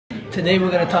Today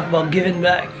we're going to talk about giving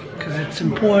back, because it's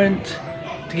important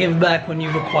to give back when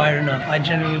you've acquired enough. I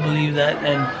genuinely believe that,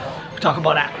 and we talk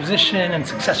about acquisition and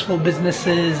successful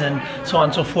businesses and so on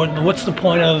and so forth, but what's the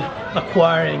point of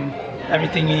acquiring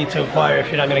everything you need to acquire if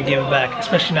you're not going to give it back,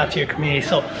 especially not to your community?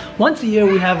 So once a year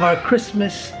we have our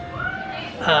Christmas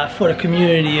for the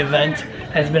community event,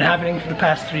 and it's been happening for the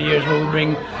past 3 years, where we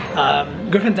bring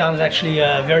Griffintown is actually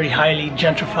a very highly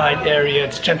gentrified area.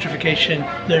 It's gentrification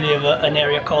literally of an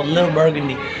area called Little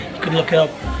Burgundy. You could look it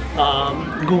up,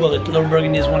 Google it. Little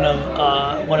Burgundy is one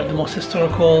of the most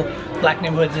historical black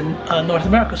neighborhoods in North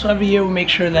America. So every year we make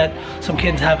sure that some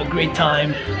kids have a great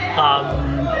time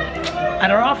at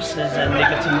our offices, and they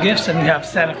get some gifts, and we have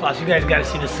Santa Claus. You guys got to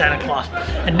see the Santa Claus.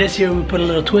 And this year we put a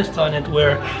little twist on it,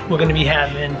 where we're going to be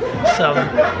having some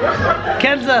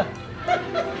Kenza.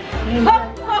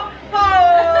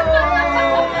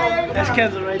 That's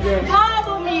Kenza right there.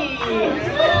 Follow me.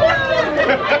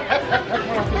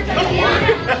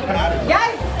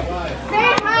 Guys,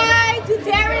 say hi to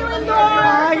Thierry Lindor.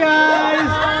 Hi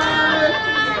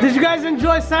guys. Did you guys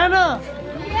enjoy Santa?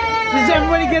 Yeah. Did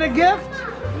everybody get a gift?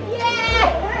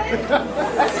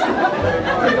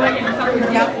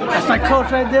 That's my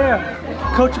coach right there.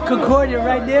 Coach of Concordia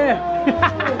right there.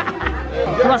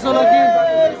 What's up, Lucky?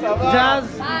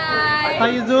 Jazz? Hi. How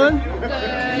you doing?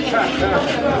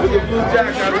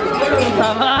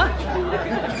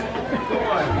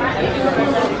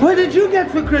 What did you get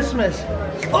for Christmas?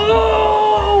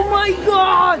 Oh my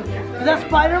God! Is that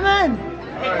Spider-Man?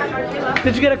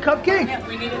 Did you get a cupcake?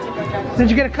 Did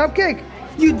you get a cupcake?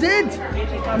 You did?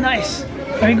 Nice.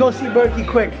 Let me go see Burky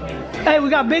quick. Hey, we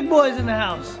got big boys in the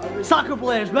house. Soccer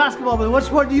players, basketball players. What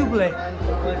sport do you play?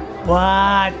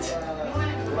 What?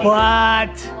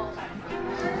 What?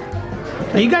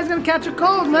 Are you guys gonna catch a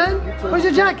cold, man? Where's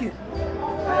your jacket?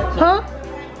 Huh?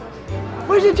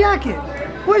 Where's your jacket?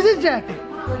 Where's his jacket?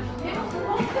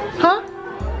 Huh?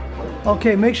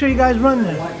 Okay, make sure you guys run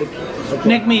there. Okay.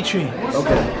 Nick Mitri.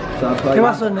 Okay. Okay,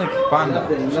 what's up, Nick? Panda.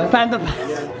 Panda.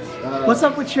 What's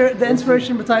up with the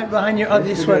inspiration behind your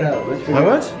ugly sweater?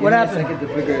 What happened?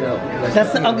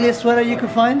 That's the ugliest sweater you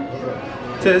could find?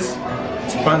 It is.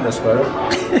 It's a panda sweater.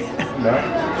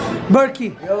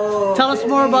 Burky, tell us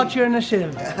more about your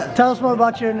initiative. Tell us more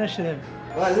about your initiative.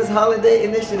 Well, this holiday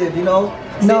initiative, you know?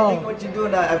 No. What you're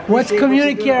doing, I What's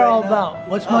community what care right all now. about?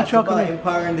 What's Montreal Community?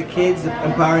 Empowering the kids,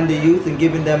 empowering the youth, and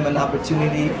giving them an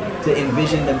opportunity to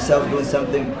envision themselves doing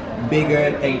something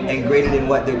bigger and greater than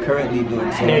what they're currently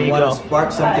doing. So we want to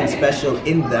spark something special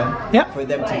in them, for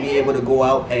them to be able to go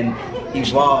out and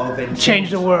evolve and change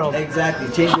the world. Exactly,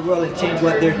 change the world and change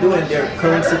what they're doing, their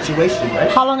current situation,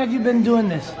 right? How long have you been doing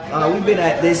this? We've been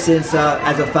at this since,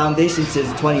 as a foundation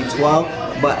since 2012,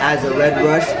 but as a Red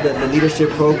Rush, the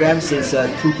leadership program, since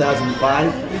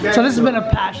 2005. So this has been a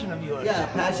passion of yours? Yeah, a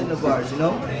passion of ours, you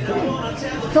know?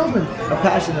 A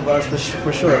passion of ours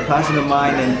for sure, a passion of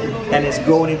mine, and it's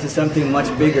growing into something much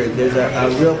bigger. There's a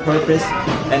real purpose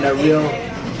and a real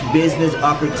business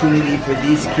opportunity for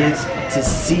these kids to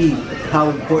see how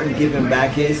important giving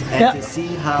back is, and to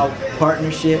see how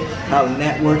partnership, how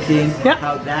networking,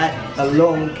 how that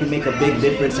alone can make a big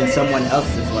difference in someone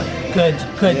else's life. Good,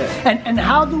 good. Yeah. And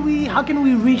how can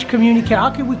we reach community care? How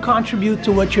can we contribute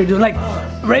to what you're doing? Like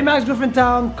Remax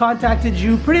Griffintown contacted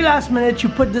you pretty last minute. You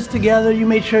put this together. You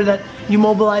made sure that you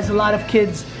mobilized a lot of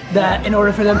kids that in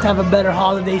order for them to have a better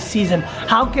holiday season.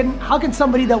 How can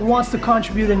somebody that wants to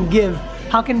contribute and give,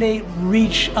 how can they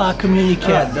reach community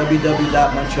care?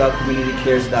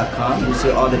 www.montrealcommunitycares.com. You'll see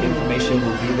all the information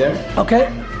will be there. Okay.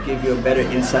 To give you a better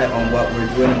insight on what we're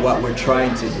doing and what we're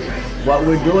trying to do. What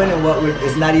we're doing and what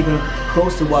it's not even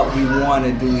close to what we want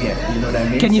to do yet. You know what I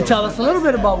mean? Can you tell us a little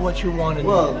bit about what you want to do?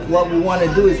 Well, what we want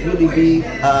to do is really be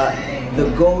the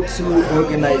go-to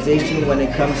organization when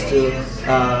it comes to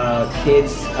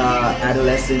kids,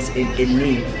 adolescents in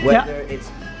need. Whether it's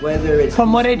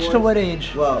from what age to what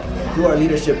age? Well, through our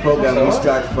leadership program, we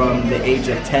start from the age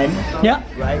of 10. Yeah.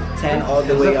 Right? 10 all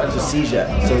the way up to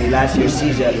CEJA. So last year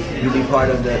CEJA, you'll be part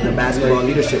of the basketball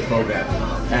leadership program.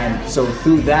 And so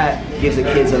through that, gives the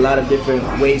kids a lot of different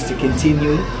ways to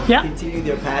continue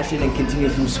their passion and continue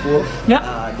through school.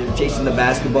 Yeah. They're chasing the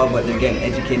basketball, but they're getting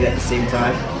educated at the same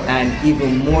time. And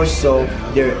even more so,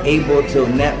 they're able to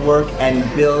network and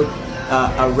build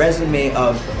a resume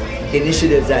of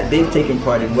initiatives that they've taken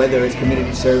part in, whether it's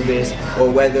community service or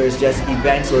whether it's just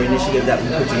events or initiatives that we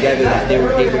put together that they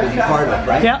were able to be part of,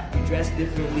 right? Yeah. dress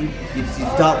differently, you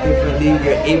talk differently,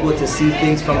 you're able to see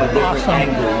things from a different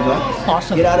angle, you know?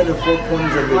 Awesome. Get out of the four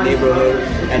corners of your neighborhood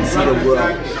and see the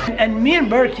world. And me and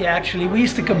Burky, actually, we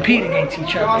used to compete against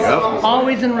each other. Yep.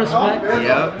 Always in respect.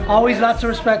 Yep. Always lots of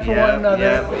respect for one another.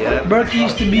 Yep. Burky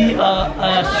used to be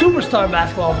a superstar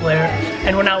basketball player,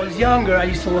 and when I was younger, I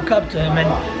used to look up to him.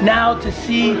 And now to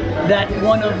see that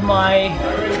one of my,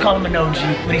 let's call him an OG,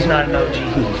 but he's not an OG.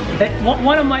 That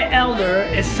one of my elder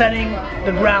is setting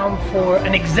the ground for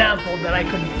an example that I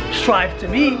could strive to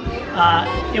be.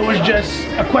 It was just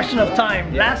a question of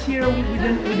time. Last year we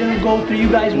didn't go through.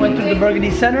 You guys went through the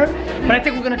Burgundy Center, but I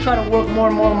think we're gonna try to work more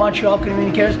and more with Montreal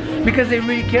Community Cares because they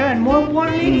really care, and more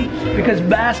importantly, because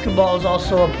basketball is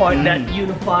also a part that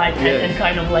unified and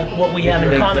kind of like what we have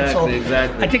in common. So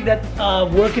I think that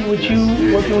working with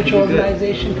you, working with your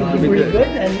organization could be really good,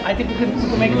 and I think we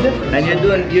can make a difference.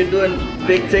 And you're doing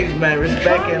big things, man.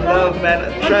 Respect and love,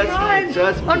 man.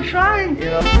 Trust me. I'm trying. You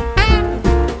know.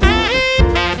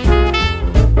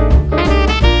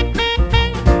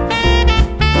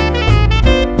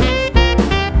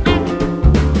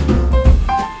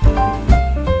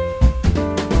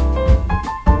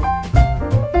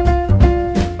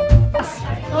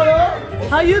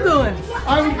 How you doing?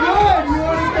 I'm good. You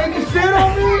want to take a sit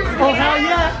on me? Oh, hell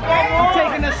yeah.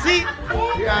 I'm taking a seat.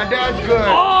 Yeah, that's good.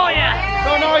 Oh, yeah. So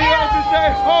now you have to say,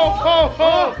 ho, ho,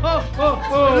 ho, ho, ho,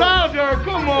 ho. Louder,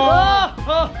 come on.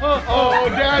 Oh,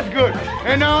 that's good.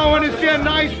 And now I want to see a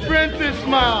nice princess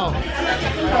smile.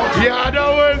 Yeah, that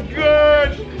was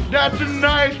good. That's a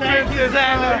nice princess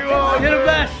smile. You're the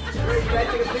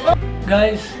best.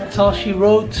 Guys, that's all she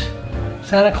wrote.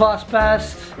 Santa Claus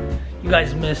passed. You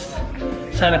guys missed.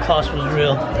 Santa Claus was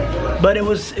real, but it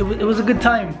was a good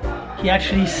time. He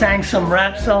actually sang some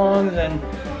rap songs, and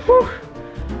whew,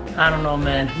 I don't know,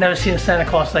 man. Never seen a Santa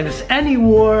Claus like this. And he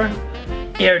wore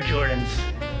Air Jordans,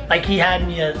 like he had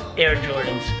me at Air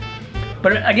Jordans.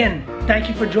 But again, thank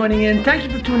you for joining in. Thank you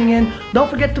for tuning in. Don't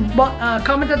forget to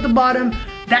comment at the bottom.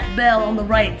 That bell on the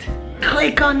right.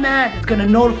 Click on that. It's gonna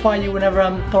notify you whenever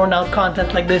I'm throwing out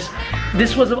content like this.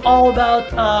 This was all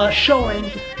about showing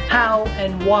how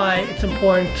and why it's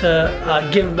important to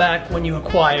give back when you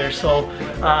acquire. So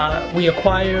we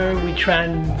acquire, we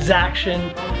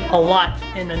transaction a lot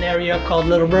in an area called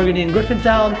Little Burgundy in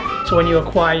Griffintown. So when you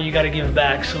acquire, you gotta give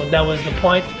back. So that was the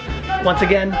point. Once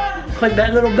again, click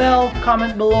that little bell,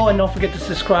 comment below, and don't forget to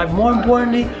subscribe. More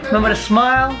importantly, remember to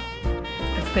smile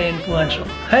and stay influential.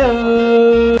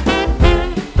 Hey!